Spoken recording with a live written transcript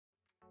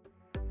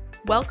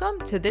Welcome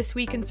to This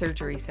Week in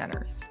Surgery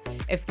Centers.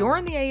 If you're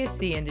in the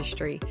ASC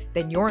industry,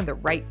 then you're in the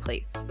right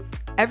place.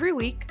 Every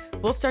week,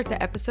 we'll start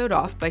the episode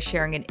off by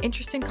sharing an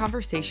interesting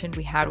conversation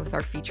we had with our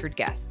featured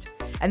guest,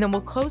 and then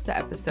we'll close the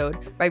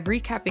episode by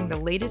recapping the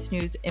latest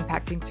news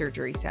impacting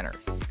surgery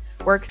centers.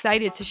 We're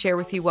excited to share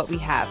with you what we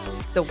have,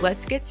 so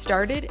let's get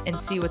started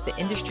and see what the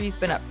industry's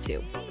been up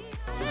to.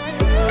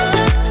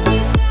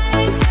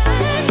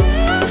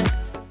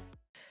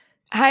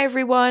 Hi,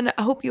 everyone.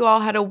 I hope you all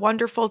had a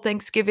wonderful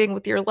Thanksgiving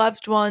with your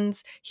loved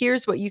ones.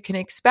 Here's what you can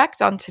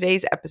expect on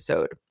today's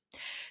episode.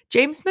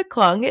 James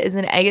McClung is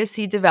an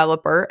ASC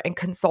developer and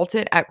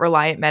consultant at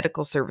Reliant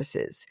Medical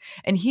Services,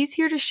 and he's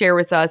here to share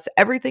with us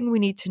everything we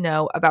need to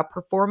know about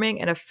performing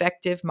an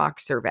effective mock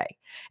survey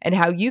and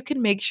how you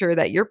can make sure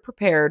that you're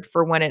prepared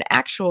for when an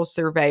actual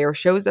surveyor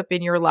shows up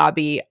in your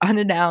lobby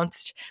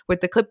unannounced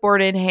with the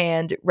clipboard in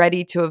hand,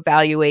 ready to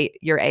evaluate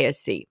your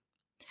ASC.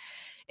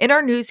 In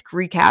our news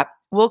recap,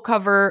 we'll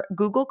cover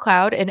Google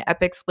Cloud and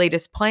Epic's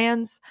latest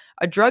plans,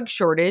 a drug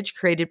shortage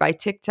created by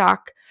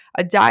TikTok,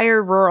 a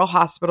dire rural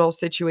hospital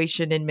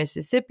situation in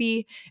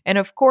Mississippi, and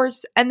of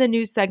course, end the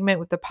news segment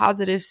with a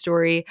positive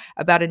story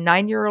about a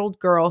 9-year-old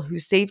girl who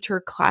saved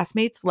her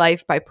classmate's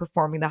life by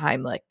performing the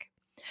Heimlich.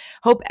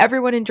 Hope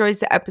everyone enjoys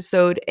the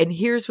episode, and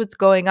here's what's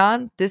going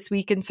on this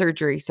week in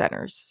surgery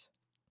centers.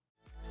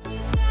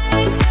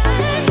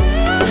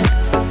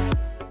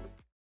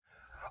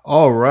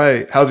 All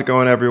right. How's it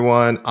going,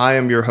 everyone? I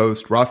am your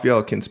host,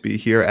 Raphael Kinsby,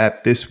 here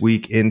at This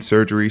Week in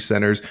Surgery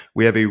Centers.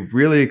 We have a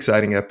really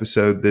exciting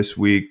episode this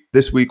week.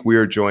 This week, we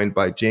are joined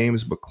by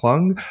James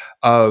McClung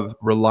of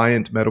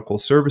Reliant Medical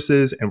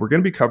Services, and we're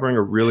going to be covering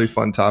a really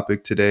fun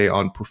topic today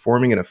on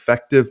performing an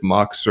effective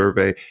mock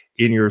survey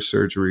in your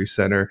surgery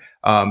center.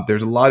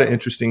 There's a lot of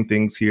interesting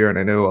things here, and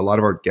I know a lot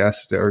of our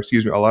guests, a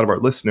lot of our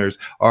listeners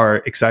are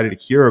excited to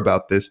hear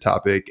about this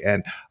topic.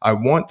 And I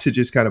want to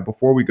just kind of,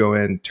 before we go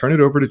in, turn it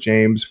over to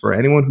James. For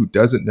anyone who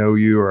doesn't know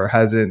you or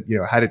hasn't,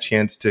 had a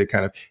chance to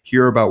kind of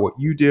hear about what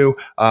you do,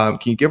 can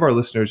you give our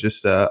listeners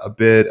just a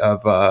bit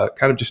of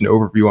kind of just an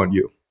overview on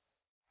you?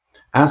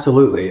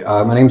 Absolutely.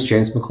 My name is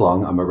James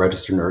McClung. I'm a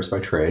registered nurse by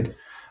trade.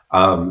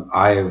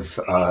 I've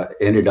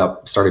ended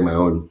up starting my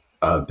own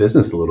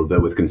business a little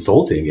bit with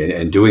consulting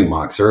and doing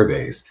mock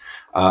surveys.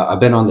 I've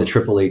been on the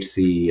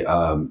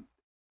HHC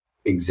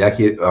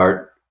executive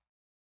or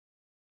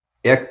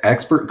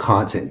expert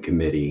content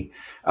committee.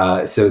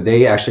 So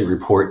they actually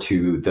report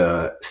to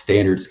the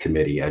standards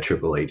committee at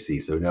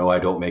HHC. So no, I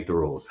don't make the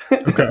rules.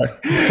 Okay.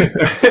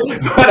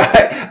 But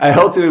I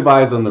help to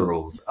advise on the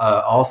rules.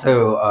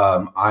 Also,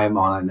 I'm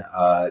on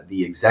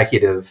the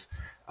executive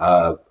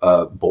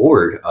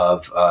board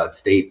of the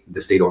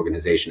state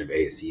organization of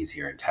ASCs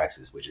here in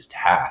Texas, which is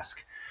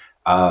TASC.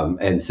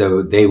 And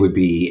so they would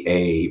be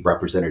a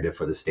representative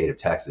for the state of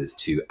Texas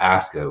to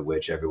ASCA,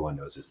 which everyone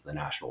knows is the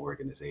national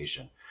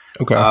organization.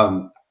 Okay.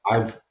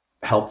 I've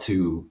helped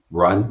to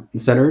run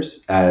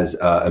centers as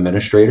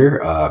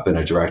administrator. I've been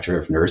a director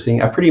of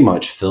nursing. I pretty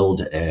much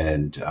filled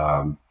and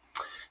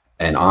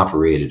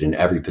operated in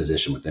every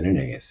position within an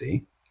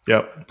ASC.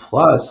 Yep.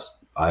 Plus,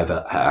 I've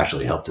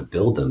actually helped to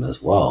build them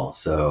as well,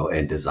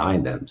 and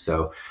design them.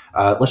 So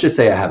let's just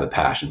say I have a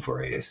passion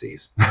for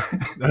ASCs.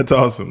 That's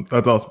awesome.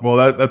 Well,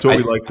 that's what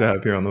we like to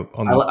have here on the.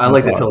 I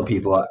like to tell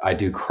people I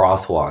do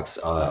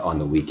crosswalks on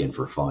the weekend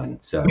for fun.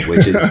 So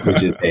which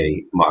is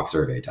a mock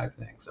survey type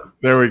thing. So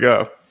there we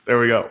go.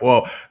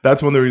 Well,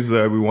 that's one of the reasons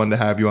that we wanted to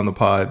have you on the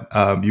pod.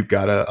 You've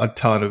got a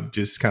ton of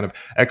just kind of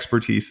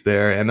expertise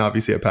there, and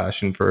obviously a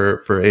passion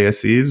for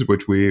ASCs,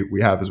 which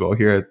we have as well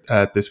here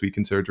at This Week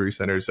in Surgery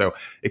Center. So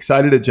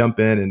excited to jump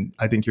in, and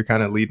I think you're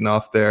kind of leading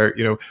off there.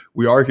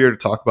 We are here to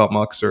talk about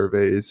mock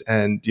surveys,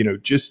 and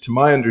just to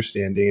my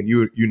understanding, and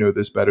you know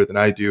this better than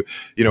I do,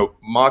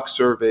 mock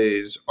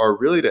surveys are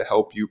really to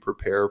help you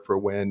prepare for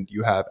when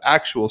you have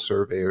actual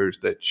surveyors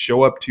that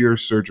show up to your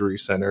surgery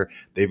center.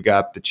 They've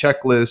got the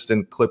checklist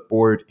and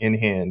clipboard in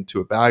hand to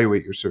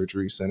evaluate your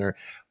surgery center.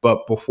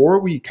 But before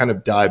we kind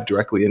of dive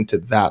directly into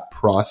that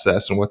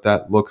process and what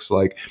that looks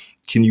like,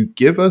 can you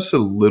give us a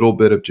little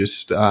bit of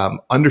just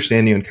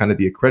understanding on kind of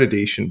the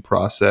accreditation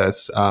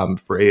process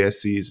for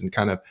ASCs and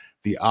kind of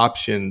the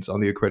options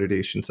on the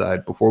accreditation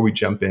side before we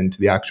jump into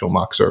the actual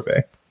mock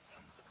survey?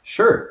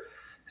 Sure.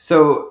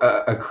 So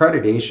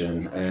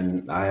accreditation,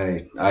 and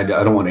I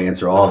don't want to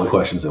answer all the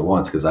questions at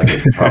once because I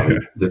could probably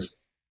just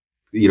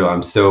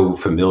I'm so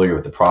familiar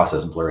with the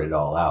process and blur it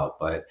all out.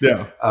 But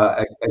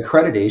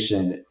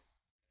accreditation,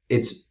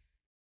 it's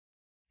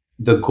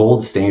the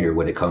gold standard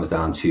when it comes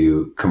down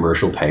to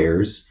commercial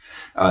payers.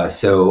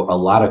 So a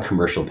lot of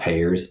commercial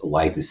payers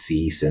like to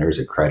see centers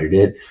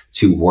accredited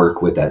to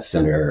work with that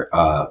center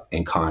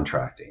in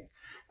contracting.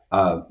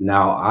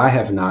 Now, I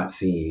have not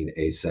seen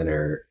a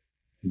center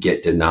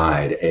get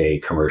denied a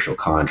commercial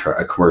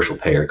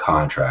payer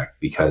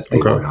contract because they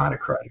were not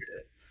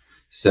accredited.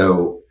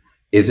 So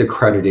is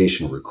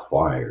accreditation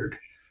required?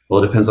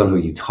 Well, it depends on who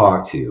you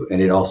talk to,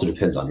 and it also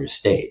depends on your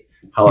state.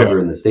 However,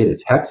 in the state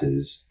of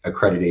Texas,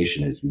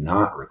 accreditation is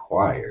not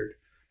required.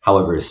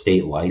 However, a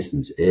state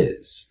license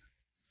is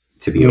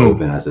to be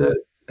open as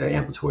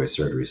ambulatory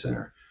surgery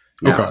center.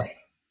 Now, Okay.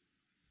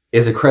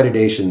 is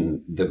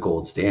accreditation the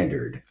gold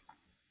standard?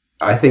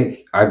 I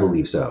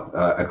believe so.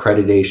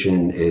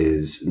 Accreditation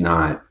is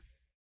not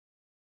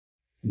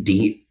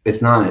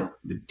it's not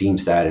deemed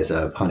status,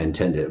 pun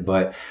intended,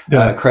 but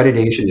Yeah.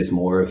 accreditation is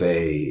more of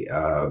a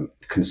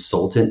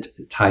consultant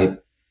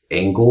type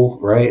angle,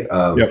 right?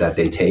 Yep. That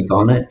they take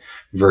on it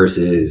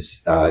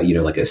versus,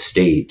 like a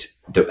state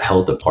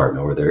health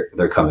department where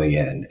they're coming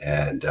in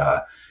and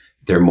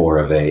they're more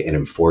of an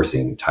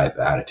enforcing type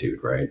attitude,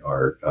 right?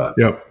 Or,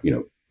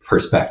 Yep.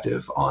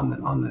 perspective on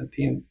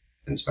the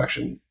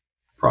inspection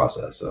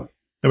process. So.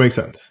 That makes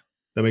sense.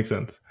 That makes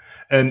sense.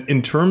 And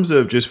in terms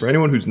of just for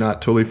anyone who's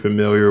not totally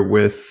familiar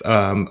with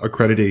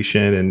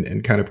accreditation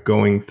and kind of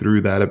going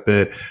through that a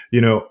bit,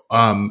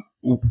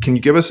 can you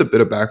give us a bit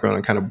of background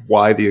on kind of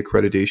why the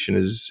accreditation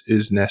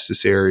is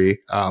necessary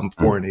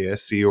for an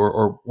ASC,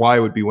 or why it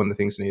would be one of the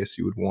things an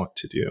ASC would want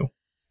to do?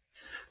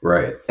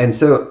 Right. And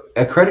so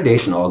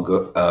accreditation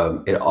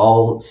it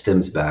all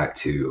stems back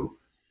to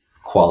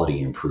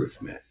quality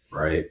improvement,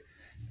 right?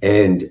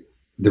 And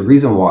the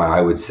reason why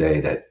I would say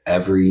that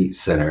every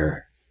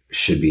center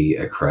should be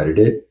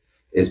accredited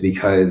is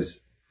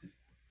because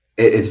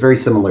it's very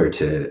similar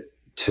to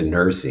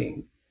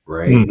nursing,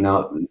 right? Mm.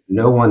 Now,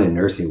 no one in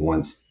nursing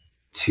wants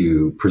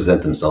to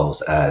present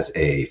themselves as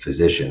a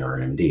physician or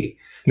an MD.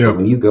 But Yep.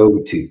 when you go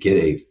to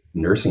get a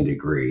nursing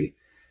degree,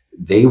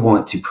 they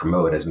want to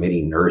promote as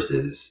many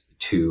nurses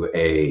to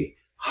a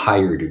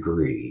higher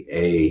degree,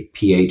 a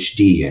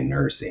PhD in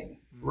nursing,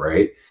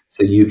 right?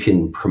 So you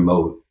can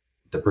promote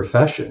the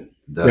profession,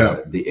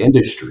 Yeah. the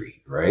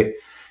industry, right?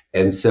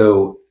 And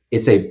so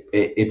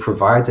it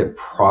provides a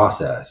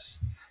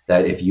process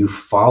that if you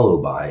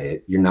follow by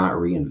it, you're not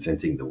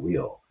reinventing the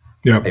wheel.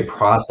 Yeah. A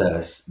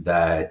process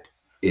that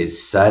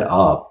is set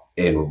up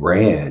and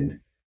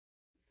ran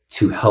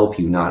to help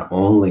you not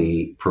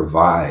only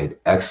provide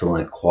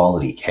excellent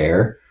quality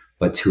care,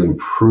 but to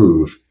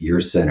improve your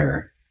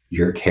center,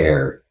 your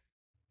care,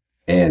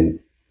 and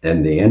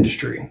the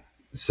industry.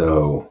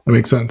 So That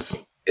makes sense.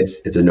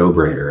 it's a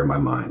no-brainer in my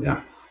mind.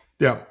 Yeah.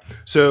 Yeah.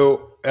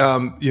 So,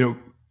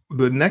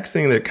 the next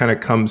thing that kind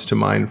of comes to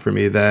mind for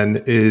me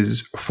then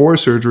is for a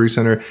surgery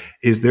center,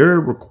 is there a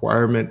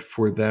requirement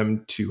for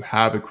them to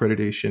have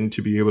accreditation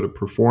to be able to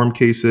perform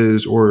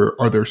cases,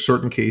 or are there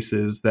certain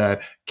cases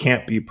that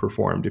can't be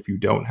performed if you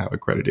don't have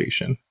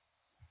accreditation?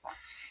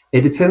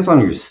 It depends on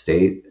your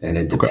state and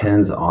it Okay.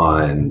 depends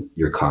on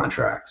your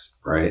contracts,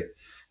 right?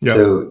 Yeah.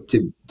 So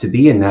to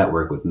be in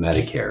network with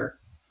Medicare,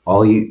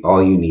 all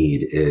you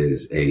need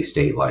is a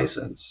state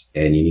license,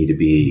 and you need to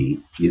be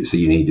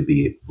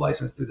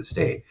licensed through the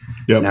state.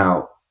 Yep.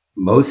 Now,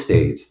 most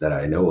states that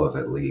I know of,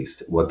 at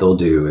least, what they'll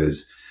do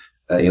is,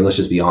 let's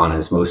just be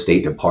honest, most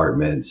state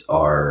departments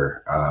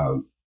are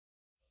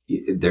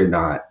they're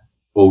not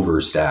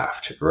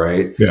overstaffed,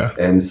 right? Yeah.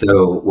 And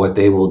so what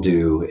they will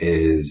do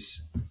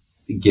is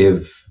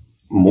give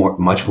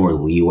much more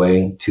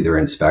leeway to their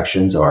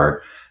inspections,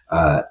 or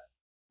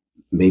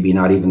maybe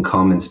not even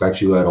come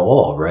inspect you at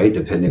all, right?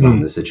 Depending on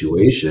the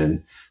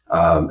situation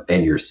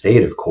and your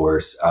state, of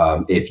course,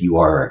 if you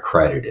are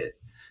accredited.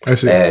 I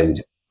see. And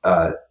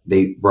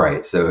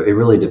so it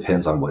really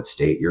depends on what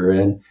state you're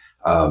in.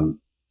 And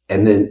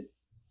then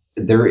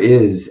there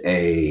is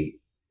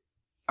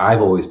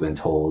I've always been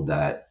told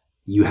that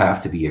you have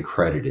to be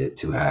accredited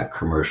to have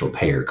commercial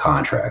payer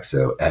contracts.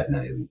 So Aetna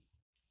and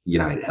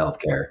United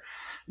Healthcare.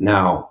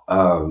 Now,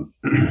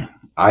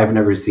 I've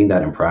never seen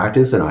that in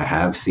practice, and I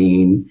have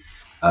seen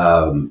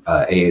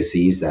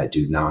ASCs that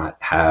do not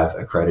have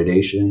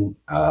accreditation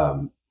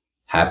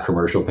have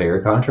commercial payer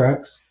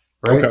contracts,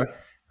 right? Okay.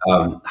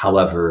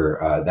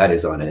 However, that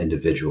is on an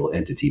individual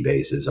entity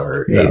basis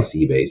or Yeah.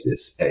 ASC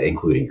basis,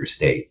 including your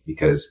state,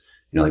 because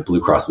like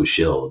Blue Cross Blue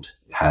Shield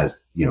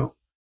has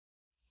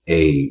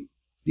a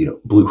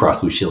Blue Cross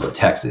Blue Shield of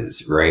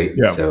Texas, right?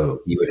 Yeah. So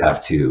you would have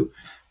to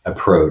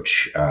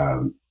approach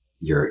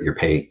your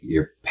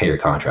payer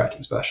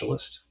contracting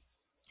specialist.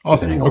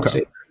 Awesome. Depending on Okay.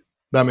 state.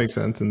 That makes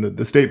sense, and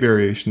the state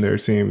variation there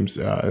seems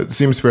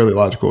fairly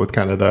logical with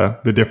kind of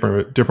the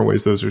different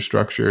ways those are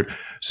structured.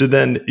 So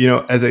then,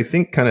 as I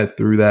think kind of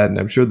through that, and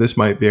I'm sure this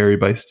might vary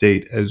by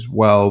state as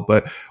well,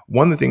 but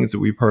one of the things that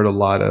we've heard a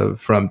lot of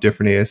from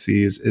different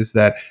ASCs is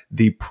that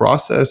the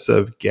process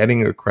of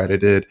getting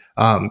accredited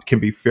can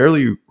be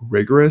fairly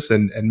rigorous,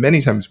 and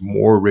many times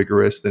more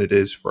rigorous than it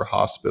is for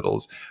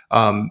hospitals.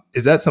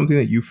 Is that something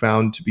that you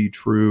found to be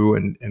true,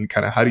 and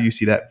kind of how do you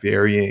see that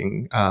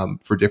varying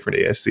for different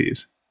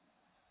ASCs?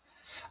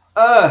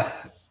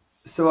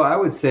 So I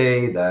would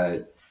say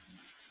that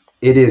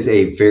it is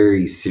a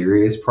very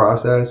serious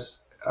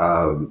process.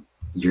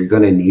 You're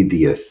going to need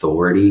the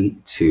authority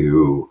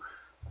to,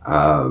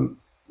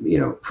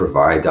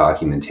 provide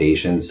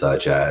documentation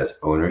such as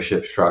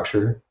ownership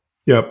structure,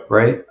 Yep.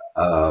 right?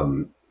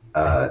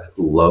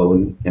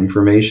 Loan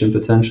information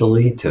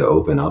potentially to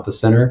open up a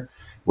center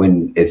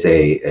when it's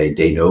a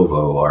de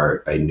novo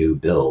or a new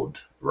build,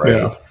 right?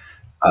 Yeah.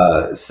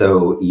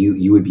 So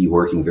you would be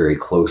working very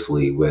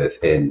closely with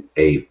a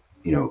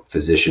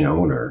physician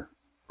owner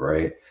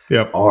right,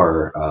 Yep.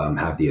 are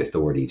have the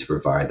authority to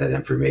provide that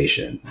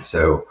information.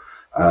 So,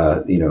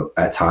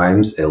 at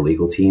times a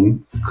legal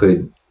team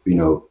could,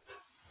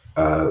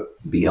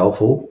 be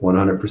helpful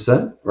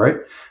 100%, right?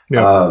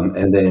 Yep.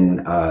 And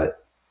then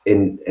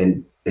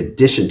in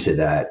addition to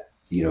that,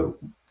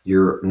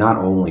 you're not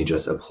only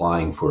just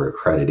applying for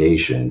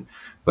accreditation,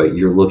 but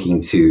you're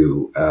looking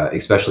to,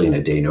 especially in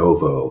a de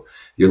novo,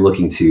 you're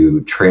looking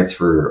to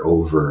transfer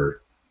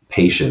over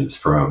patients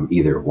from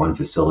either one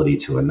facility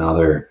to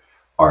another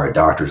or a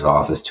doctor's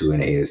office to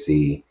an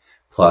ASE,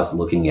 plus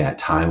looking at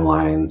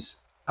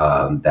timelines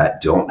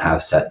that don't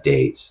have set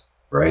dates,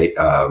 right?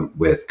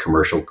 With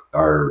commercial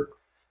or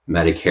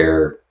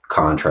Medicare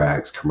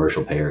contracts,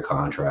 commercial payer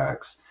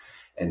contracts.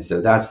 And so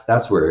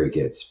that's where it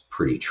gets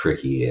pretty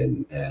tricky,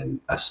 and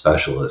a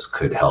specialist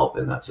could help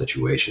in that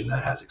situation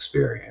that has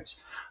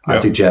experience. I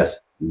Yep.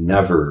 suggest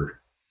never,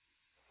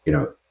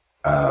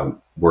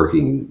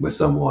 working with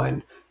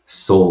someone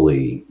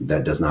solely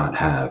that does not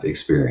have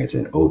experience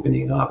in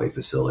opening up a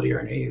facility or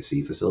an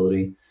ASC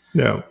facility.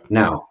 Yeah.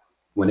 Now,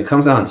 when it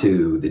comes down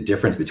to the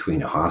difference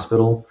between a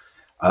hospital,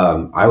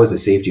 I was a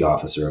safety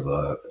officer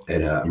of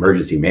an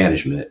emergency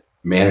management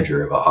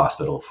manager of a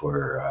hospital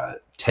for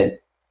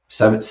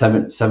 7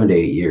 to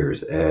 8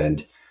 years,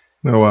 and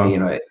Oh wow. you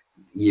know,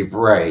 you're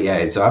right, yeah.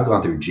 And so I've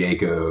gone through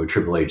JACO,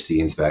 Triple HC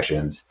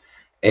inspections,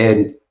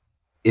 and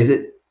is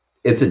it?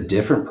 It's a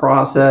different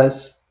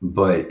process,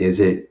 but is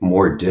it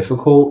more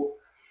difficult?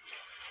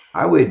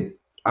 I would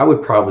I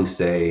would probably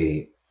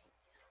say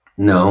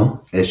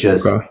no. It's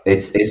just Okay.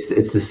 it's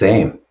the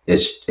same.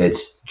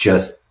 It's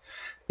just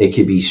it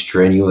could be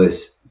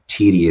strenuous,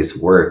 tedious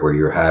work where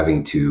you're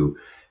having to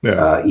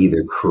Yeah.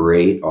 either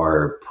create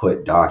or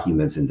put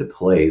documents into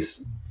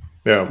place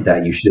Yeah.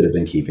 that you should have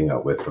been keeping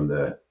up with from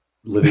the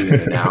living in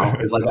the now.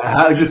 It's like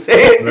I like to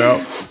say it.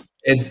 Yeah.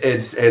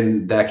 It's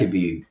and that could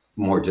be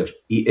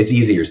it's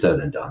easier said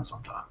than done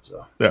sometimes.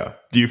 So Yeah.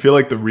 Do you feel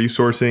like the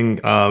resourcing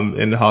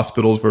in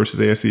hospitals versus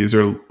ASCs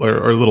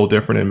are a little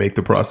different and make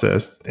the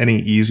process any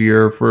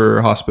easier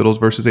for hospitals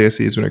versus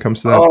ASCs when it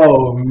comes to that?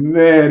 oh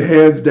man,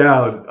 hands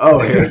down. Oh,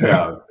 hands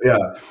down. Yeah.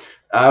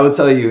 I would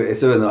tell you,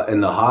 so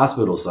in the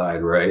hospital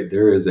side, right,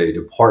 there is a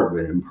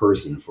department in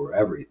person for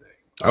everything.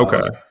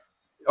 Okay.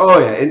 Oh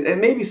yeah,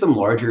 and maybe some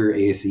larger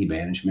ASC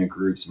management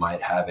groups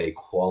might have a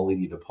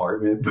quality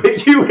department,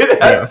 but you would have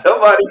Yeah.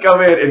 somebody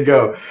come in and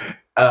go,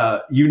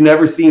 you've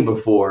never seen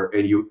before,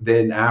 and you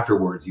then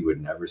afterwards you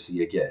would never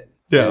see again.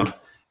 Yeah.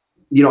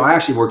 And I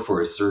actually worked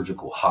for a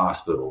surgical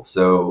hospital,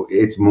 so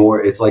it's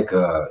like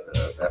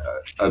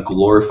a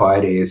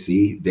glorified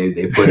ASC.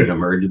 They put an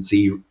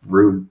emergency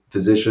room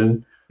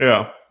physician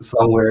Yeah.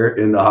 somewhere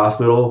in the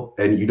hospital,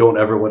 and you don't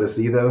ever want to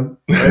see them,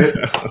 right?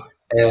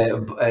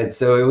 And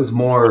so it was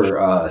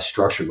more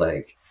structured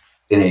like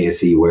in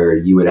ASC, where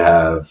you would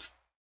have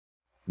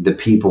the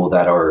people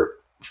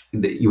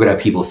you would have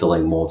people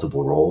filling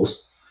multiple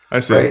roles, I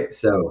see. right?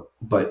 So,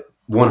 but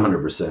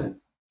 100%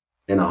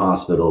 in a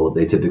hospital,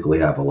 they typically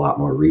have a lot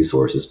more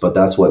resources, but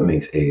that's what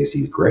makes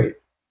ASCs great.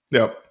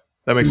 Yep.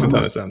 That makes In a my ton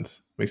mind. of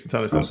sense. Makes a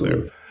ton of sense there.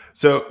 Absolutely.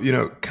 So,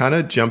 kind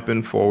of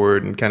jumping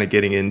forward and kind of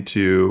getting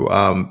into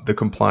the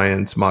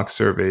compliance mock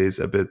surveys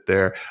a bit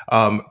there.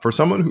 For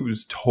someone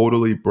who's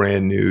totally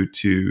brand new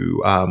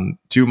to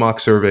mock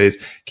surveys,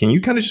 can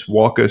you kind of just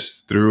walk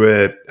us through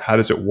it? How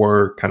does it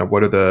work? Kind of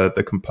what are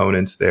the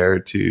components there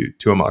to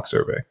a mock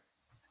survey?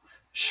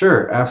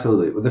 Sure,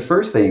 absolutely. Well, the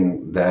first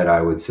thing that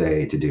I would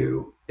say to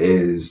do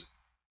is,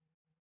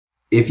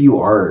 if you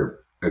are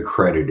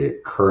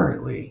accredited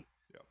currently,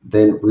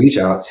 then reach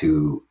out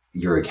to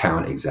your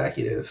account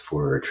executive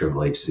for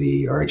Triple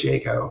HC or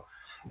JACO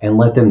and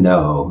let them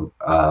know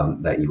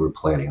that you were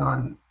planning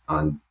on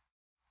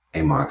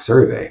a mock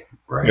survey,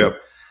 right? Yep.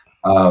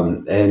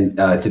 And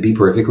to be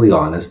perfectly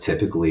honest,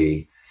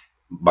 typically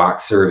mock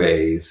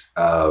surveys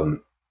are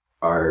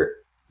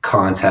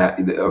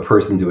a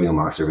person doing a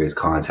mock survey is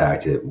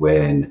contacted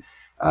when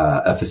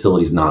a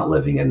facility is not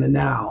living in the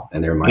now,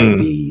 and there might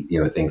be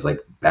things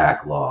like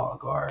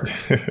backlog or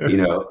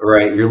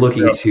right. You're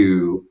looking Yep.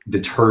 to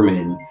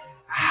determine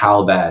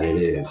how bad it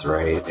is,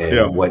 right, and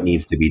Yep. what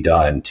needs to be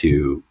done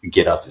to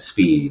get up to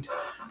speed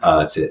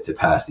to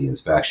pass the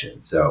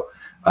inspection. So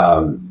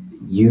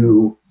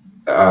you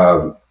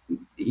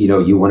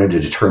you wanted to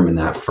determine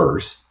that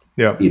first.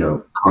 Yep.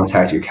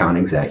 Contact your account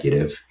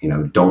executive.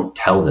 Don't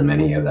tell them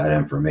any of that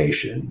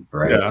information,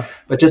 right? Yeah.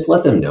 But just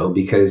let them know,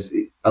 because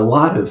a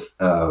lot of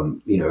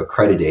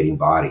accrediting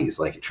bodies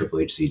like Triple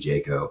HC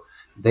JACO,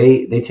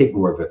 they take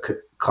more of a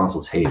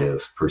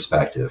consultative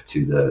perspective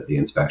to the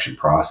inspection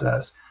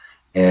process,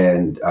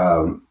 and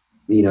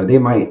they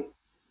might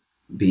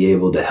be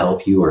able to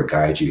help you or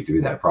guide you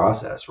through that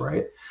process,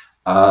 right?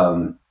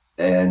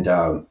 And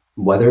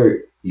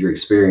whether your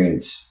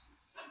experience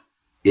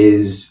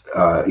is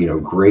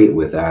great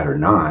with that or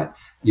not,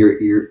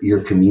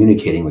 you're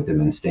communicating with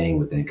them and staying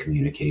within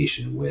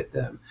communication with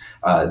them.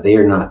 They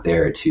are not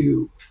there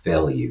to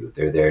fail you.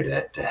 They're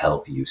there to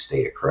help you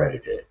stay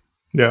accredited,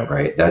 Yeah.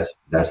 right?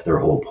 That's their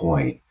whole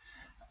point.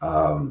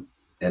 And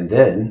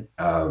then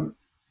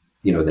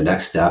the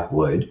next step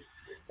would,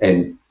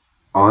 and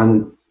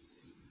on,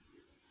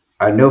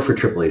 I know for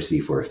Triple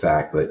HC for a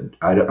fact, but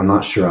I'm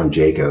not sure on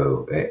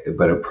JACO,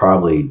 but it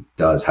probably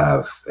does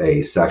have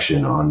a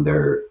section on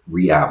their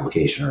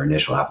reapplication or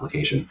initial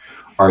application.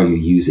 Are you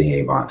using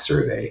a mock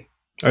survey?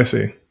 I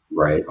see.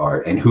 Right.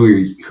 And who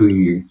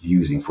you're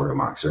using for a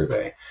mock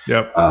survey.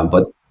 Yep.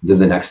 But then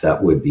the next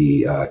step would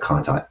be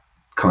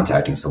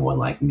contacting someone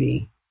like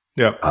me.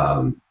 Yep.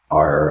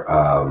 Or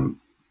a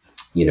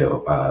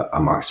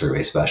mock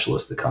survey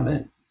specialist to come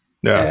in.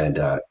 Yeah. And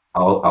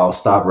I'll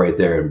stop right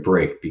there and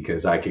break,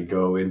 because I could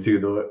go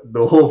into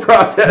the whole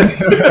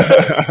process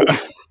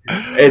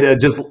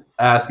and just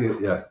ask you.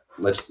 Yeah,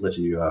 let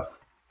you.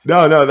 No.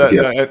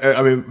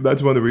 I mean,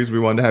 that's one of the reasons we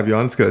wanted to have you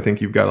on, because I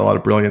think you've got a lot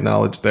of brilliant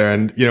knowledge there,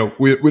 and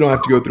we don't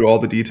have to go through all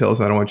the details.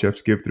 I don't want you to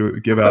have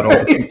to give out all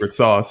the secret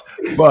sauce.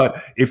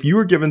 But if you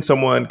were giving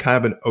someone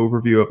kind of an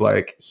overview of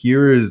like,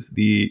 here is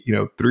the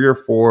 3 or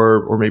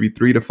 4 or maybe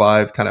 3 to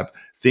 5 kind of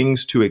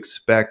things to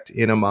expect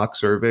in a mock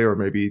survey, or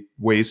maybe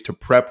ways to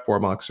prep for a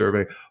mock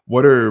survey,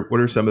 what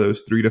are some of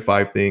those 3 to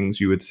 5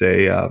 things you would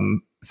say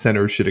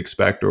centers should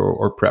expect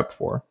or prep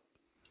for?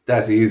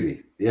 That's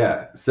easy.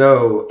 Yeah.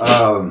 So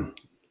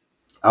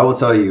I will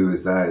tell you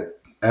is that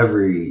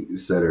every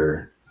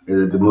center,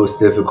 the most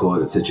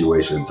difficult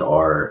situations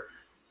are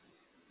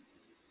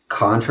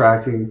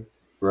contracting,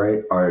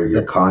 right? Are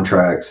your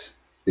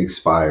contracts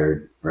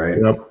expired, right?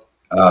 Yep.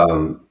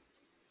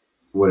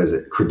 What is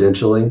it?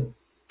 Credentialing.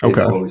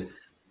 Okay. Always,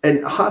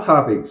 and hot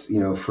topics,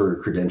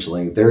 for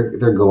credentialing,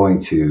 they're going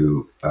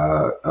to,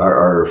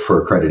 or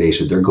for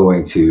accreditation, they're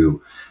going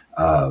to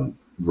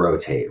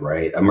rotate,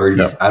 right?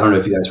 Emergency. Yep. I don't know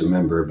if you guys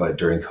remember, but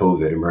during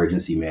COVID,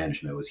 emergency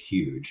management was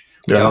huge,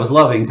 which Yeah. I was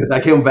loving, because I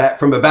came back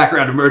from a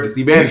background in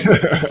emergency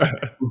management.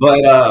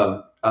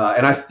 But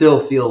and I still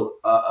feel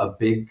a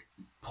big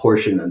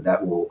portion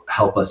that will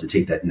help us to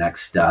take that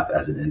next step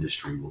as an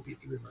industry will be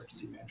through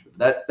emergency management.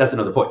 That's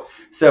another point.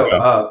 So,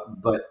 Yeah.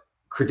 But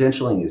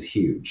credentialing is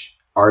huge.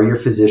 Are your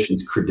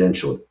physicians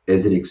credentialed?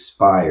 Is it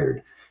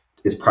expired?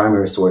 Is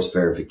primary source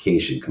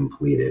verification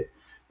completed?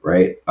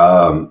 Right.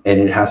 And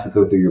it has to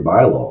go through your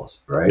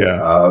bylaws. Right.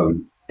 Yeah.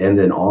 And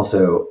then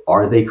also,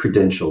 are they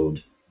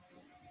credentialed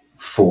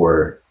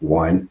for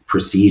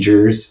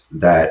procedures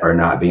that are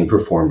not being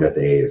performed at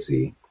the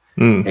ASC?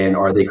 And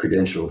are they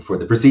credentialed for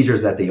the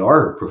procedures that they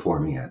are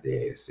performing at the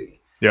ASC?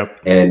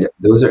 Yep. And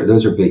those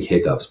are big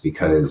hiccups,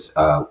 because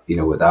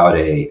without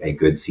a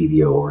good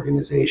CDO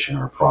organization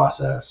or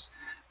process,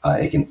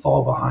 it can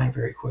fall behind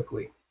very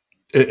quickly.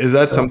 Is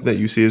that something that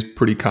you see is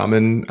pretty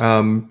common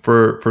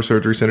for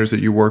surgery centers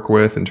that you work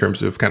with, in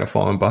terms of kind of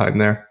falling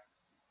behind there?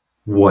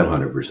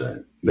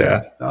 100%.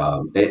 Yeah.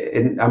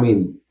 And I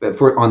mean,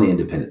 for on the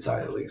independent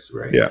side at least,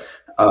 right? Yeah.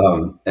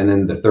 And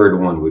then the third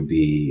one would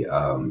be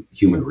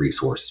human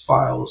resource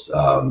files,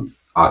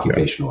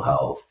 occupational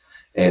health.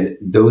 And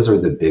those are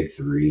the big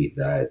 3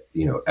 that,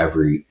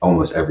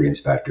 almost every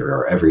inspector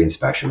or every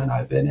inspection that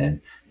I've been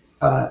in,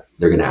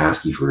 they're going to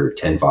ask you for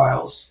 10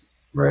 files,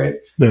 right?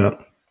 Yeah.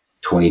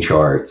 20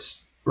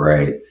 charts,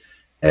 right?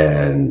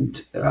 And,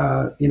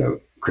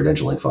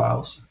 credentialing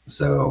files.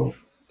 So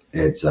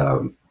it's,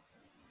 those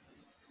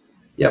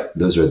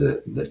are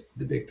the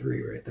big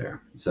 3 right there.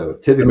 So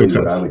typically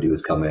what I would do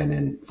is come in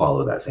and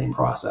follow that same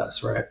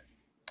process, right?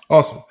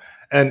 Awesome.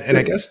 And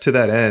I guess to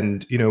that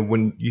end,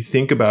 when you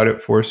think about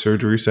it for a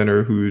surgery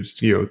center who's,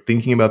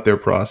 thinking about their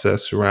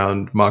process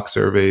around mock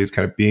surveys,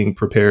 kind of being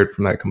prepared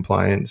from that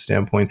compliance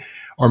standpoint,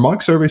 are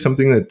mock surveys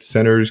something that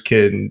centers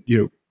can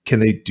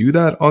they do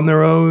that on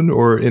their own,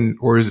 or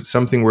is it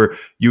something where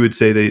you would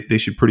say they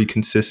should pretty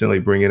consistently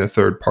bring in a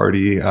third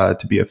party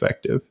to be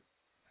effective?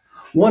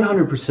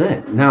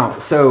 100%. Now,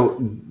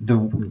 so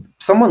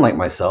someone like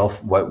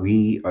myself, what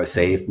we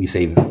say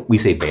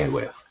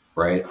bandwidth.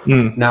 Right.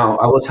 Now,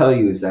 I will tell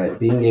you is that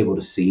being able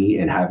to see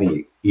and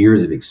having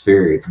years of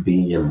experience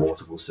being in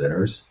multiple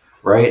centers,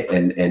 right,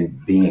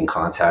 and being in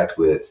contact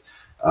with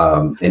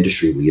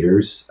industry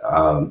leaders,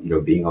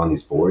 being on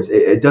these boards,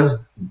 it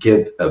does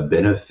give a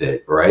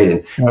benefit,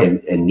 right,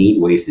 and neat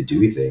ways to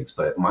do things.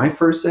 But my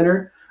first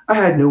center, I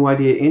had no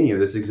idea any of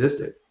this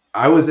existed.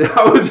 I was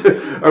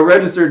a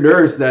registered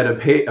nurse that a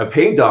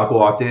pain doc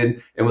walked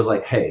in and was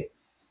like, "Hey,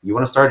 you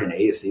want to start an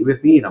ASC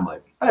with me?" And I'm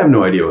like, I have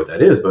no idea what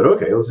that is, but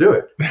okay, let's do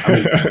it. I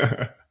mean,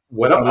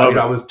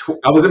 I was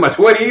in my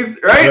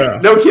 20s, right? Yeah.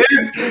 No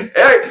kids.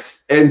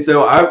 And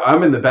so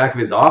I'm in the back of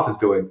his office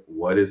going,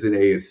 what is an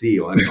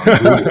ASC on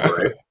Google,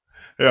 right?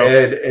 Yeah.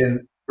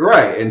 And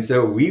right. And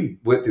so we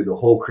went through the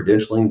whole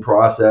credentialing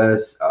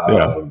process,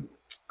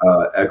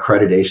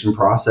 accreditation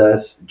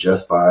process,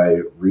 just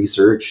by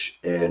research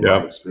and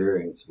my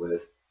experience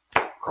with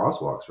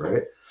crosswalks,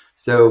 right?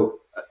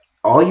 So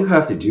all you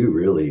have to do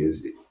really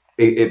is,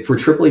 for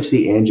Triple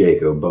HC and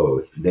JACO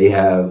both, they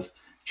have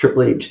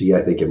Triple HC,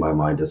 I think in my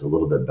mind, does a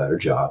little bit better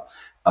job.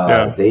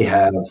 They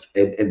have,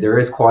 and there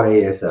is Quad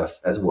ASF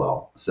as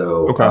well.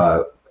 So,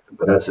 but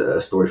that's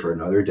a story for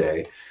another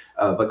day.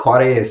 but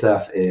Quad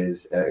ASF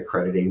is an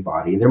accrediting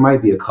body, and there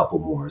might be a couple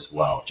more as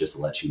well, just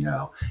to let you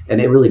know.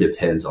 And it really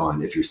depends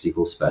on if your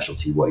SQL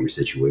specialty, what your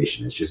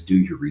situation is. Just do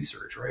your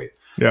research, right?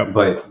 Yeah.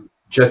 But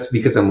just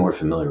because I'm more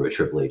familiar with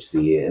Triple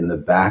HC, in the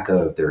back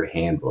of their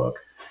handbook,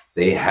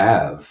 they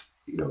have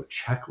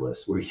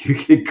checklists where you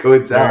can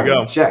go down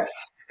and check.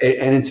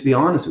 And to be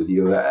honest with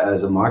you,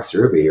 as a mock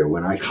surveyor,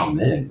 when I come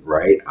in,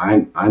 right,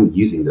 I'm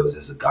using those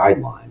as a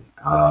guideline,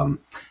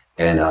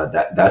 and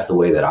that's the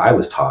way that I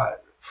was taught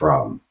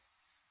from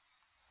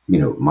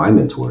my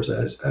mentors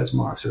as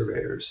mock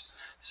surveyors.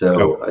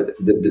 So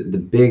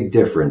the big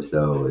difference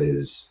though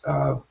is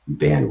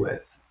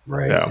bandwidth,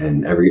 right? Yeah.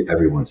 And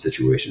everyone's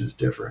situation is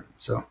different.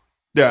 So.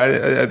 Yeah,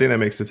 I think that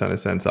makes a ton of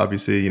sense.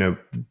 Obviously,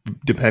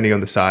 depending on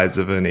the size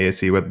of an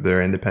ASC, whether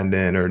they're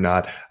independent or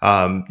not,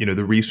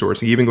 the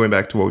resourcing, even going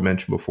back to what we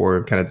mentioned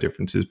before, kind of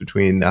differences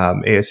between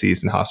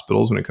ASCs and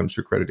hospitals when it comes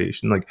to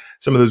accreditation, like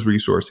some of those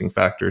resourcing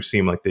factors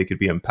seem like they could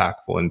be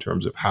impactful in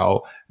terms of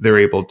how they're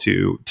able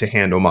to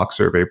handle mock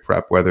survey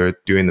prep, whether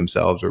doing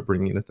themselves or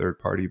bringing in a third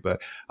party.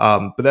 But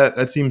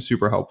that seems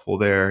super helpful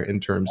there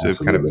in terms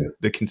Absolutely. of kind of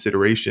the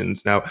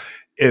considerations. Now,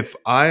 if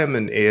I am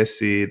an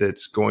ASC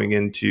that's going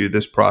into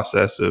this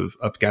process of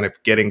kind of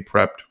getting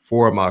prepped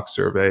for a mock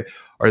survey,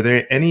 are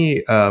there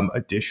any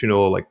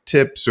additional like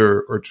tips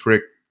or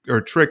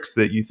tricks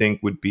that you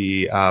think would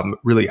be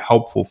really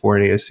helpful for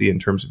an ASC in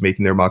terms of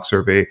making their mock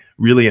survey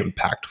really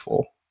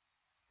impactful?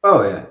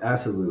 Oh yeah,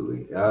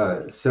 absolutely.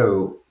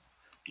 So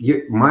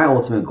my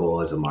ultimate goal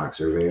as a mock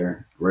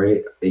surveyor,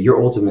 right?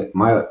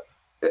 My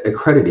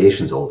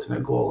accreditation's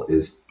ultimate goal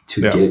is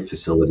to get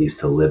facilities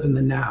to live in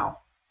the now.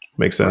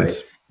 Makes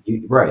sense.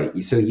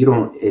 Right. So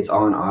it's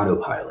on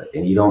autopilot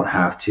and you don't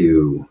have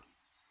to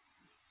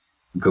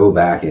go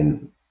back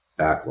and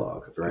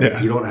backlog, right?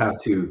 Yeah. You don't have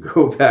to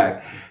go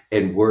back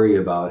and worry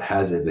about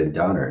has it been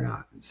done or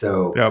not.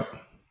 So,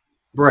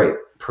 right.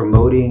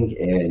 Promoting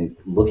and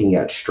looking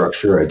at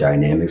structure or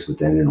dynamics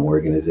within an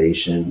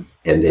organization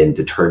and then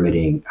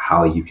determining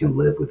how you can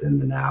live within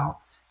the now,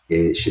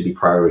 it should be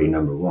priority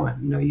number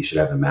one. You should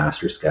have a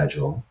master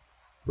schedule,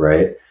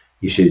 right?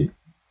 You should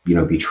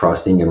be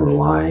trusting and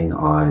relying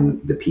on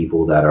the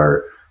people that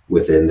are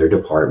within their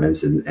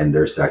departments and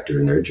their sector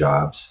and their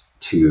jobs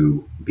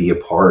to be a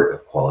part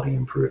of quality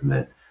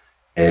improvement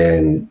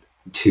and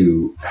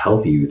to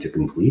help you to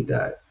complete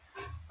that.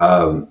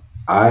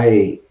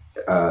 I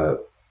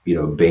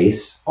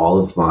base all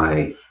of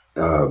my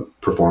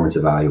performance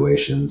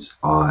evaluations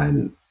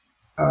on,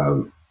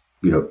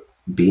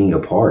 being a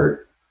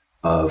part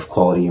of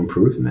quality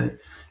improvement.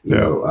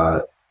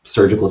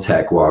 Surgical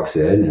tech walks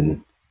in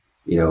and,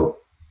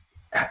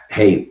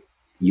 hey,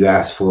 you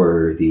asked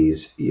for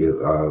these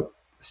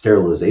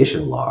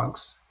sterilization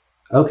logs.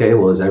 Okay,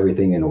 well, is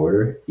everything in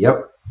order?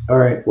 Yep. All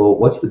right. Well,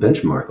 what's the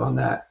benchmark on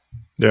that?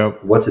 Yeah.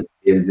 What's it?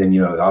 Then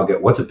I'll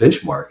get what's a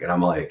benchmark, and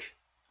I'm like,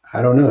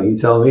 I don't know. You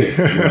tell me.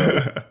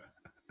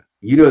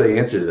 You know the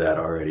answer to that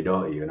already,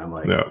 don't you? And I'm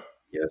like,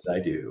 yes, I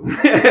do.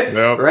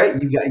 Right?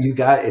 You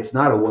got. It's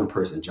not a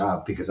one-person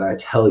job because I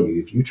tell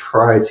you, if you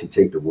try to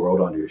take the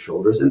world onto your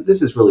shoulders, and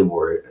this is really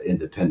more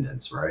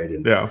independence, right?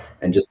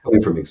 And just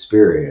coming from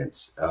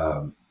experience,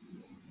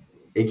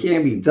 it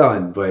can be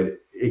done, but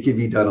it can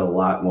be done a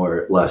lot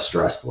less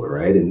stressful,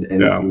 right?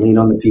 And lean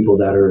on the people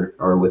that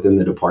are within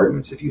the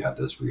departments if you have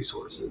those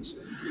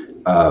resources.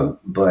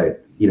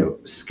 But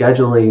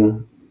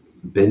scheduling,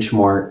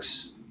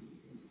 benchmarks,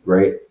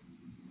 right?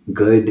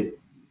 Good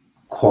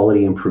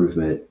quality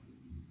improvement,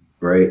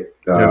 right?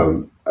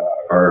 Or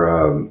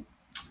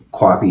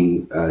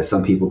QAPI,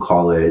 some people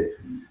call it,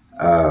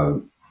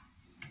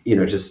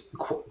 just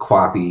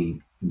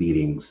QAPI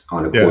meetings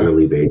on a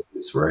quarterly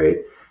basis, right?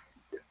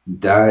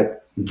 That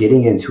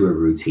getting into a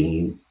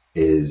routine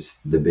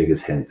is the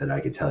biggest hint that I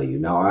could tell you.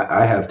 Now,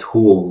 I have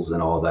tools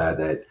and all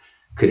that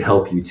could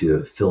help you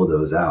to fill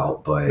those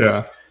out,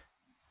 but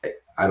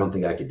I don't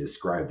think I could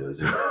describe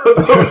those over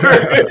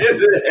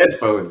the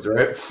headphones,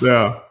 right?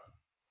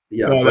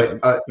 Yeah, but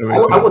I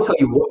will tell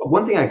you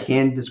one thing I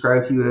can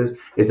describe to you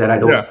is that I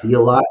don't see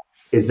a lot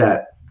is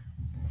that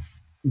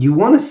you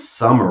want to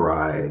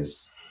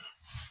summarize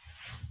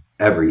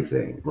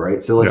everything,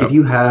 right? So like if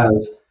you have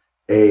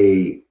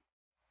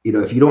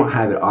if you don't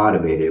have it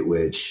automated,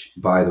 which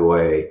by the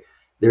way,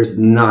 there's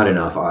not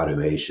enough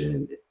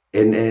automation.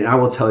 And I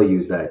will tell you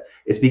is that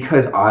it's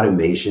because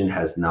automation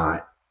has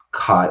not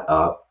caught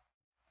up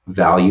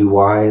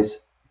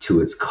value-wise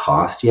to its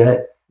cost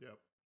yet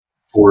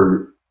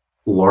for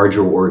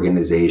larger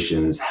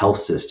organizations, health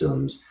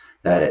systems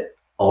that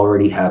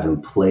already have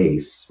in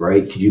place,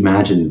 right? Could you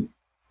imagine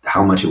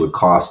how much it would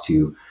cost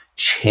to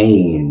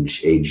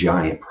change a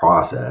giant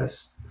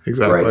process,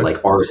 right?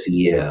 Like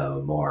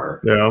RCM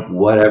or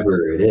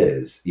whatever it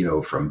is,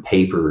 from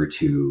paper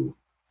to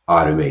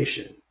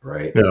automation,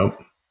 right?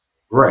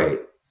 Right.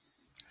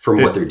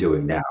 From what they're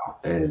doing now.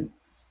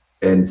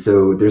 And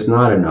so there's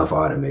not enough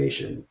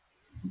automation.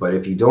 But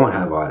if you don't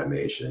have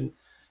automation,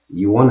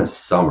 you want to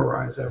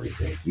summarize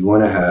everything. You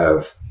want to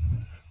have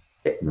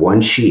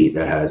one sheet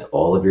that has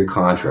all of your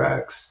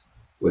contracts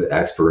with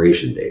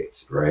expiration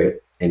dates, right?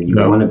 And you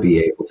No, want to be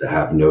able to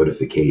have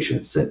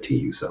notifications sent to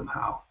you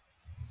somehow.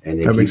 And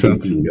that if you makes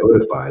can sense. be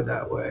notified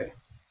that way,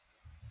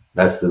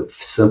 that's the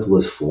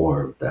simplest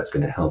form that's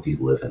going to help you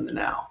live in the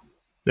now.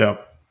 Yeah,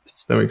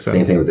 that makes Same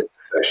sense. thing with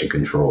infection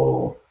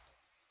control,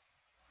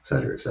 et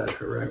cetera,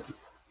 right?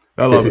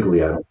 I love it.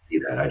 Typically, I don't see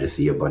that. I just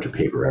see a bunch of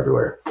paper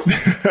everywhere.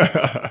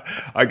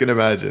 I can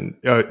imagine,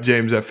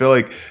 James. I feel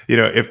like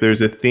if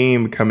there's a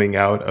theme coming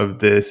out of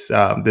this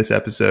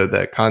episode,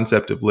 that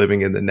concept of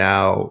living in the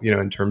now,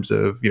 in terms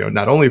of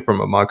not only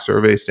from a mock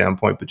survey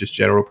standpoint, but just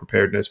general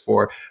preparedness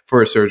for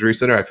a surgery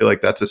center. I feel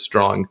like that's a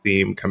strong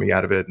theme coming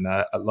out of it, and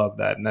I love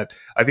that. And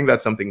I think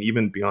that's something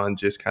even beyond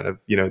just kind of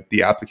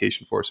the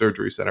application for a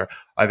surgery center.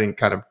 I think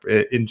kind of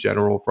in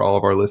general for all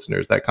of our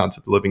listeners, that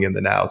concept of living in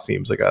the now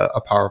seems like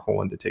a powerful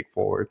one to take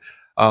forward.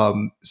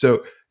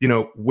 So,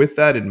 with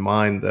that in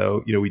mind,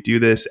 though, we do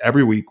this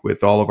every week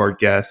with all of our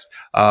guests.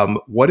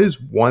 What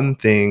is one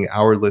thing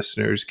our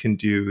listeners can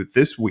do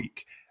this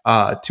week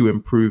to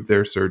improve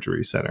their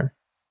surgery center?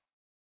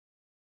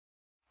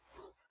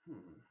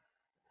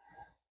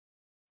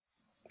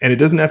 And it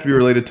doesn't have to be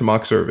related to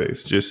mock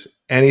surveys, just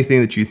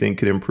anything that you think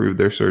could improve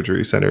their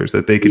surgery centers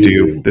that they could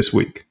do Easy, this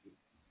week.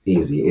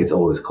 easy. It's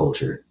always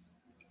culture,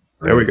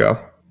 There we right?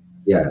 go.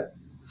 Yeah.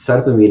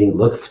 Set up a meeting,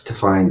 look to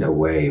find a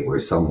way where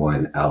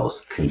someone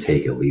else can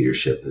take a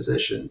leadership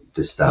position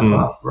to step Mm,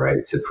 up,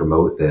 right? To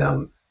promote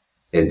them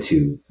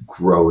into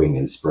growing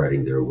and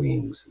spreading their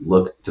wings.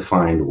 Look to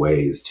find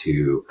ways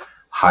to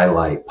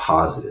highlight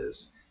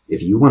positives.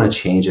 If you want to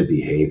change a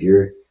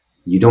behavior,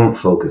 you don't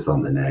focus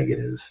on the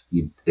negative.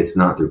 It's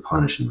not through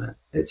punishment.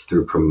 It's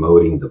through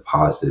promoting the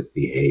positive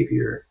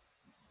behavior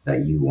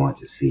that you want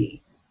to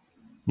see.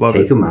 love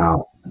Take it. them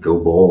out,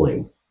 go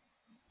bowling,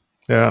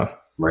 Yeah.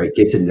 right?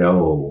 Get to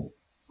know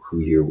who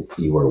you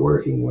are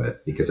working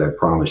with, because I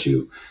promise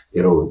you,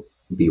 it'll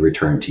be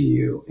returned to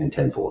you in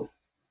tenfold.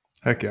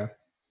 Heck yeah.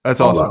 That's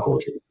All about awesome.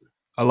 culture.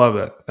 I love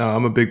that.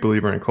 I'm a big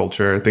believer in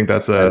culture. I think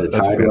that's As a the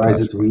that's a tide fantastic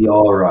rises, one. we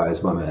all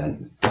rise, my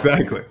man.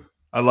 Exactly.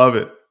 I love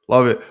it.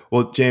 Love it.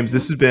 Well, James,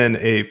 this has been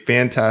a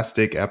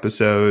fantastic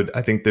episode.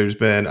 I think there's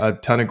been a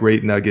ton of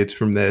great nuggets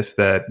from this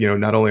that,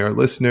 not only our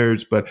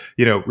listeners, but,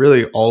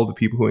 really all the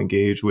people who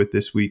engage with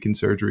This Week in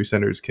Surgery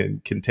Centers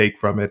can take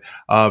from it.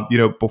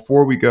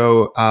 Before we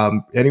go,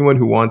 anyone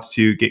who wants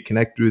to get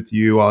connected with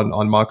you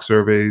on mock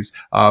surveys,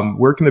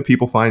 where can the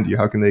people find you?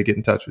 How can they get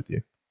in touch with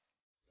you?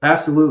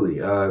 Absolutely.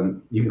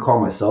 You can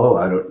call my cell.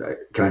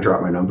 Can I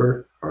drop my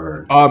number,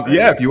 or I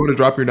Yeah, if you guess? want to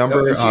drop your Oh,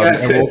 number,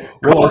 yes. and we'll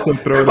call, also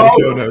throw it in the show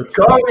call, notes.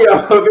 call me.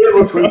 I'm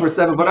available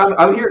 24/7. But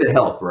I'm here to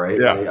help.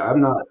 Right? Yeah. I'm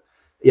not.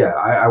 Yeah.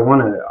 I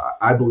want to.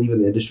 I believe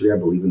in the industry. I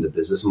believe in the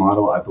business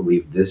model. I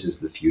believe this is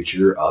the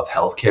future of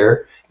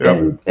healthcare,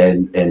 Yep.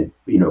 and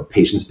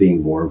patients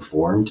being more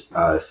informed.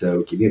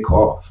 So give me a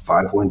call,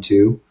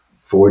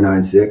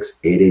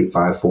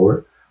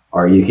 512-496-8854,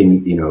 or you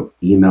can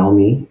email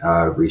me.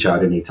 Reach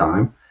out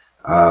anytime.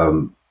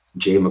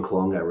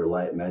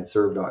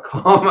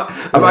 jmcclung@reliantmedserve.com. I'm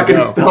There we not going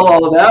to go. spell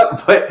all of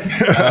that, but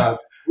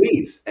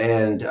please.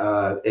 And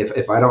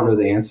if I don't know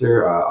the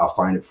answer, I'll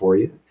find it for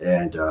you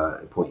and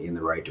point you in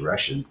the right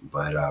direction.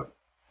 But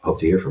hope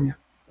to hear from you.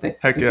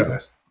 Heck Thank you, yeah.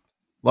 guys.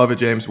 Love it,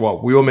 James.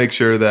 Well, we will make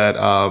sure that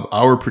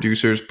our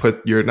producers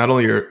put not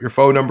only your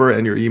phone number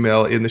and your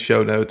email in the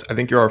show notes. I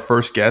think you're our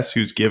first guest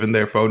who's given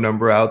their phone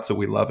number out, so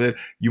we love it.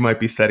 You might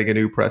be setting a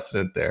new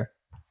precedent there.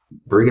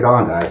 Bring it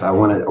on, guys. I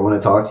want to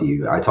talk to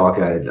you. I talk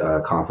at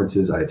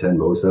conferences. I attend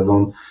most of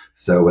them.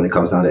 So when it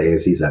comes down to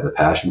ASCs, I have a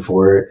passion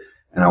for it,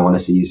 and I want to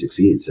see you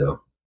succeed. So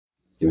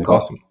give me a call.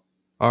 Awesome.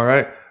 All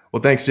right.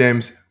 Well, thanks,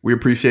 James. We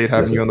appreciate Yes,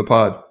 having you sir. on the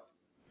pod.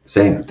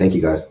 Same. Thank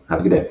you, guys. Have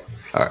a good day.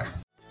 All right.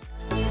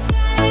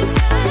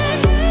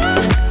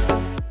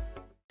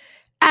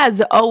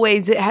 As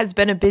always, it has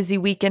been a busy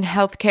week in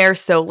healthcare,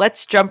 so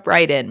let's jump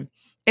right in.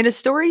 In a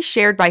story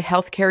shared by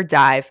Healthcare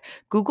Dive,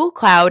 Google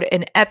Cloud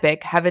and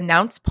Epic have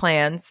announced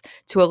plans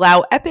to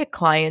allow Epic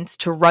clients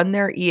to run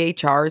their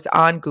EHRs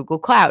on Google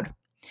Cloud.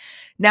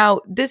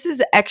 Now, this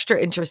is extra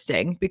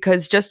interesting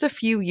because just a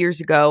few years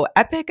ago,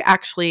 Epic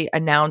actually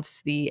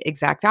announced the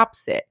exact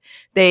opposite.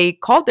 They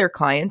called their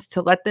clients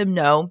to let them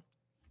know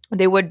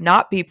they would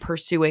not be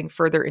pursuing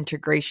further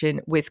integration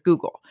with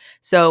Google.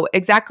 So,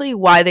 exactly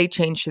why they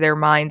changed their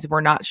minds, we're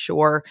not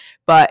sure,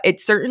 but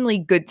it's certainly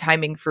good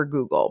timing for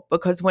Google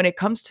because when it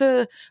comes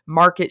to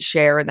market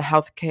share in the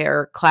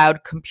healthcare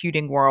cloud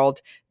computing world,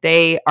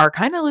 they are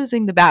kind of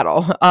losing the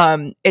battle.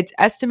 It's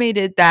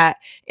estimated that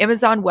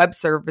Amazon Web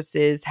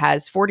Services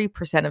has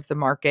 40% of the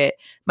market,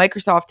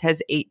 Microsoft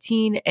has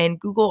 18, and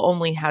Google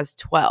only has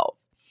 12.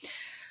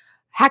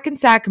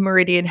 Hackensack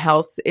Meridian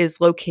Health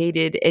is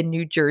located in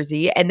New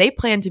Jersey, and they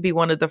plan to be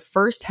one of the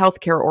first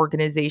healthcare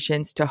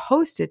organizations to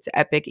host its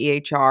Epic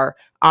EHR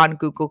on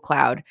Google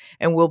Cloud,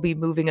 and will be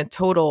moving a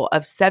total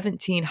of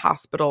 17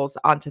 hospitals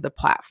onto the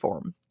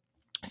platform.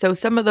 So,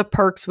 some of the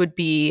perks would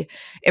be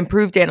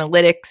improved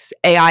analytics,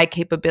 AI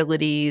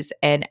capabilities,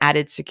 and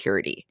added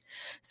security.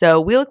 So,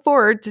 we look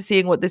forward to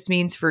seeing what this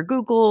means for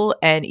Google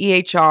and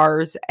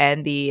EHRs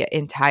and the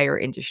entire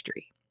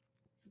industry.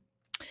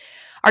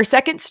 Our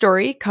second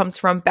story comes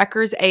from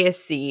Becker's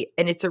ASC,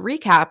 and it's a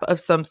recap of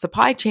some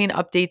supply chain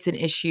updates and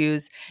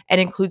issues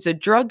and includes a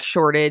drug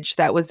shortage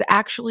that was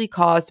actually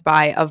caused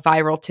by a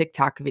viral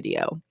TikTok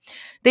video.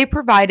 They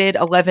provided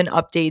 11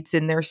 updates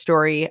in their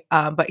story,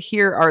 but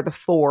here are the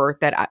four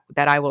that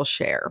I will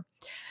share.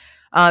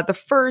 The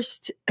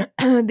first,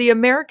 the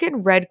American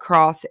Red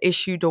Cross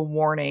issued a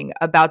warning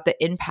about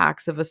the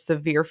impacts of a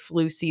severe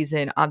flu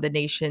season on the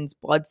nation's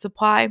blood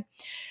supply.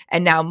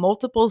 And now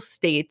multiple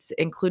states,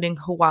 including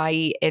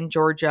Hawaii and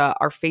Georgia,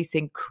 are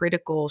facing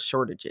critical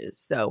shortages.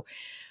 So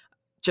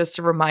just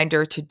a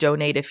reminder to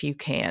donate if you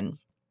can.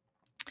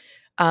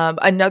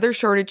 Another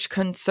shortage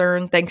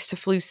concern, thanks to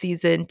flu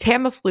season,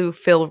 Tamiflu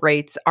fill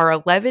rates are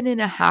 11 and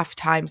a half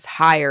times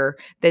higher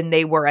than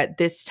they were at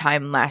this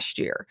time last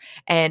year.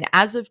 And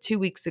as of 2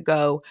 weeks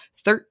ago,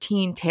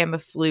 13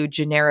 Tamiflu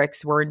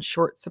generics were in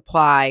short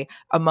supply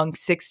among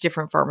 6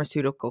 different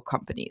pharmaceutical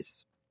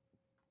companies.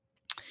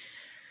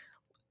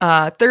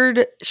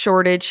 Third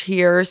shortage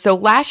here. So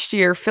last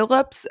year,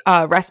 Philips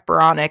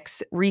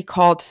Respironics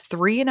recalled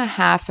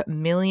 3.5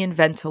 million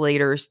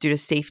ventilators due to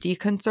safety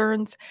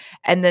concerns.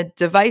 And the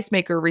device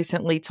maker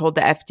recently told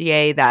the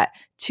FDA that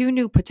 2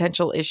 new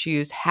potential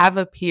issues have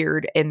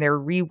appeared in their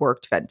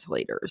reworked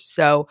ventilators.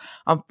 So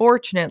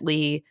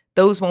unfortunately,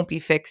 those won't be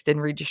fixed and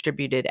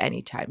redistributed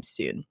anytime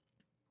soon.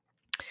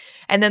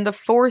 And then the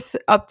fourth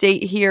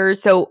update here.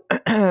 So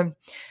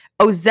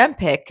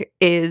Ozempic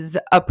is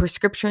a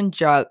prescription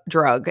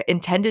drug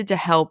intended to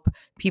help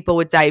people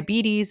with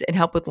diabetes and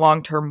help with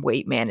long-term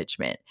weight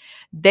management.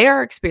 They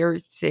are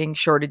experiencing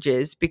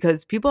shortages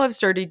because people have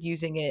started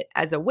using it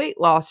as a weight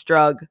loss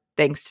drug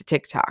thanks to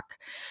TikTok.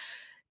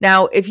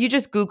 Now, if you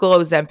just Google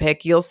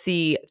Ozempic, you'll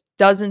see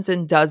dozens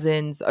and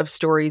dozens of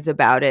stories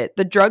about it.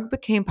 The drug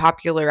became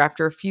popular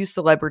after a few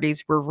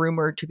celebrities were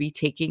rumored to be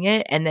taking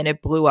it, and then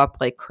it blew up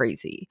like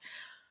crazy.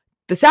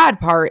 The sad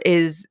part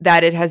is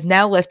that it has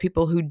now left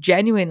people who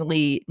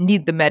genuinely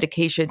need the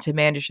medication to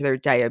manage their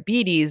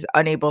diabetes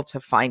unable to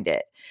find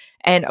it.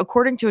 And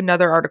according to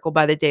another article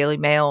by the Daily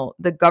Mail,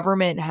 the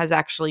government has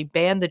actually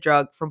banned the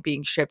drug from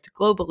being shipped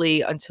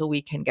globally until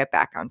we can get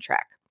back on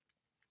track.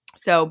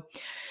 So,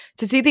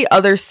 to see the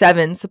other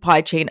 7 supply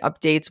chain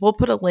updates, we'll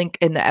put a link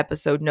in the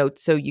episode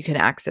notes so you can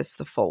access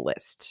the full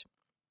list.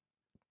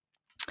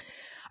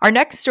 Our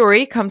next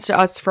story comes to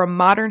us from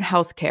Modern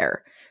Healthcare.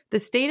 The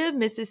state of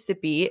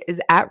Mississippi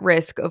is at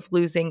risk of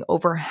losing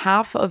over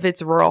half of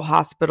its rural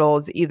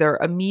hospitals either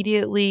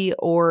immediately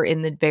or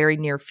in the very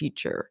near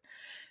future.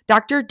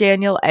 Dr.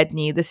 Daniel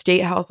Edney, the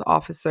state health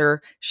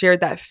officer, shared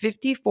that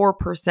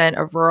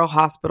 54% of rural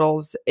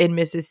hospitals in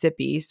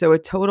Mississippi, so a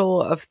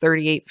total of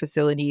 38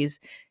 facilities,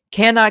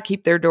 cannot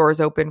keep their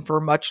doors open for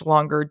much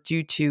longer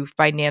due to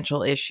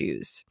financial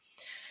issues.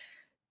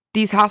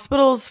 These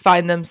hospitals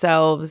find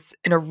themselves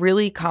in a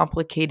really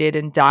complicated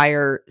and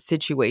dire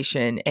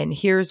situation, and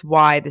here's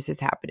why this is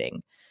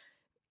happening.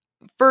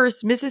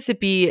 First,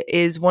 Mississippi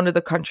is one of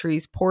the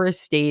country's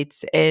poorest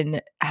states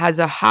and has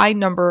a high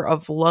number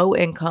of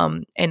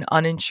low-income and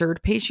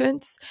uninsured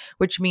patients,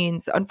 which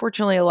means,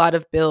 unfortunately, a lot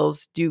of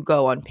bills do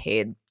go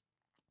unpaid.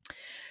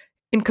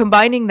 In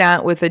combining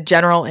that with a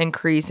general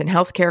increase in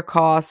healthcare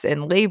costs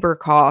and labor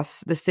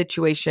costs, the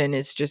situation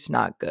is just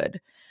not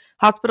good.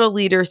 Hospital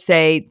leaders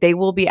say they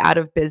will be out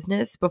of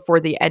business before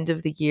the end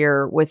of the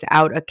year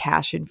without a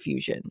cash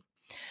infusion.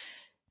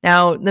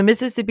 Now, the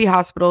Mississippi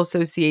Hospital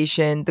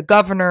Association, the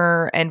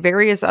governor, and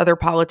various other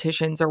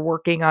politicians are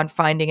working on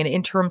finding an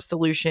interim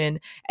solution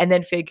and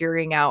then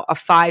figuring out a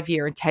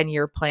 5-year and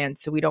 10-year plan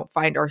so we don't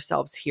find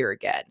ourselves here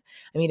again.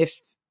 I mean,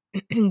 if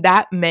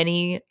that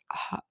many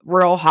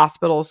rural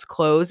hospitals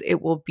close,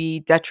 it will be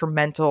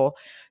detrimental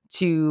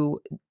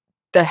to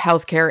the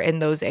healthcare in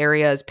those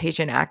areas,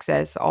 patient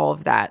access, all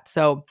of that.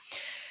 So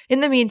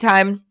in the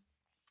meantime,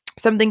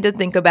 something to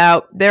think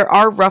about, there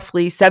are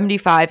roughly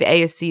 75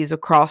 ASCs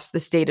across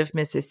the state of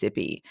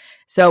Mississippi.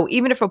 So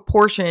even if a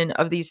portion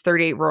of these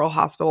 38 rural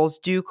hospitals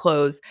do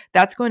close,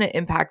 that's going to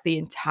impact the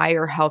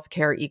entire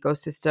healthcare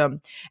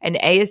ecosystem. And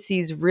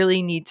ASCs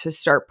really need to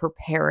start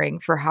preparing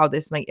for how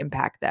this might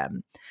impact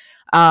them.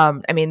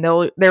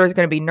 There's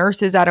going to be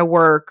nurses out of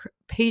work,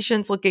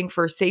 patients looking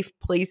for safe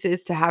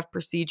places to have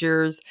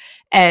procedures,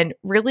 and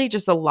really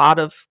just a lot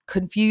of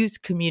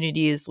confused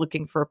communities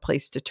looking for a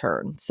place to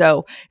turn.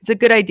 So it's a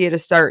good idea to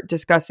start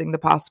discussing the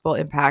possible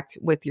impact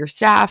with your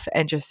staff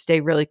and just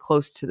stay really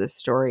close to this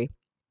story.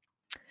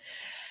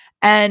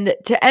 And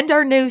to end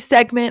our news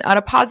segment on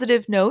a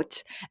positive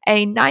note,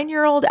 a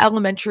 9-year-old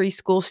elementary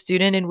school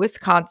student in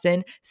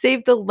Wisconsin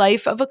saved the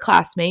life of a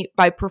classmate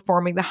by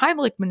performing the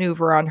Heimlich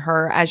maneuver on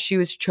her as she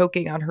was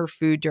choking on her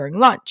food during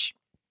lunch.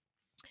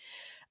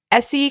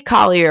 Essie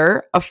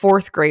Collier, a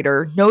 4th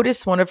grader,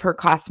 noticed one of her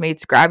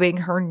classmates grabbing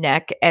her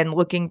neck and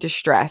looking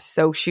distressed,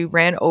 so she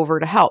ran over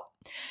to help.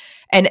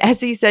 And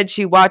Essie said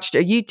she watched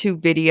a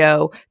YouTube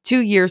video 2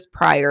 years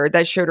prior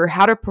that showed her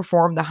how to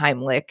perform the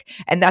Heimlich,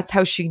 and that's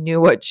how she knew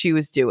what she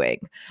was doing.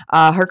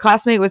 Her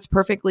classmate was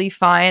perfectly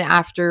fine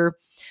after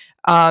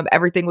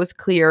everything was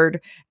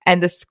cleared,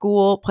 and the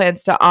school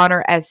plans to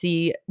honor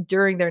Essie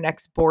during their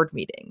next board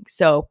meeting.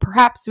 So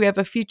perhaps we have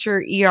a future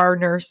ER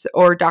nurse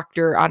or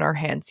doctor on our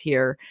hands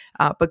here,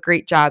 but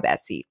great job,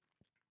 Essie.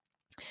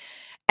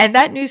 And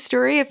that news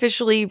story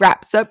officially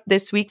wraps up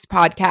this week's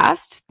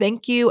podcast.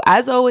 Thank you,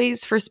 as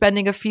always, for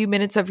spending a few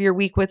minutes of your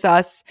week with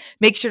us.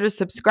 Make sure to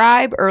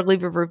subscribe or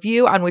leave a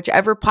review on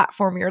whichever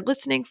platform you're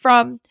listening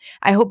from.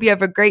 I hope you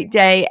have a great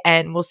day,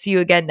 and we'll see you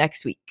again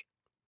next week.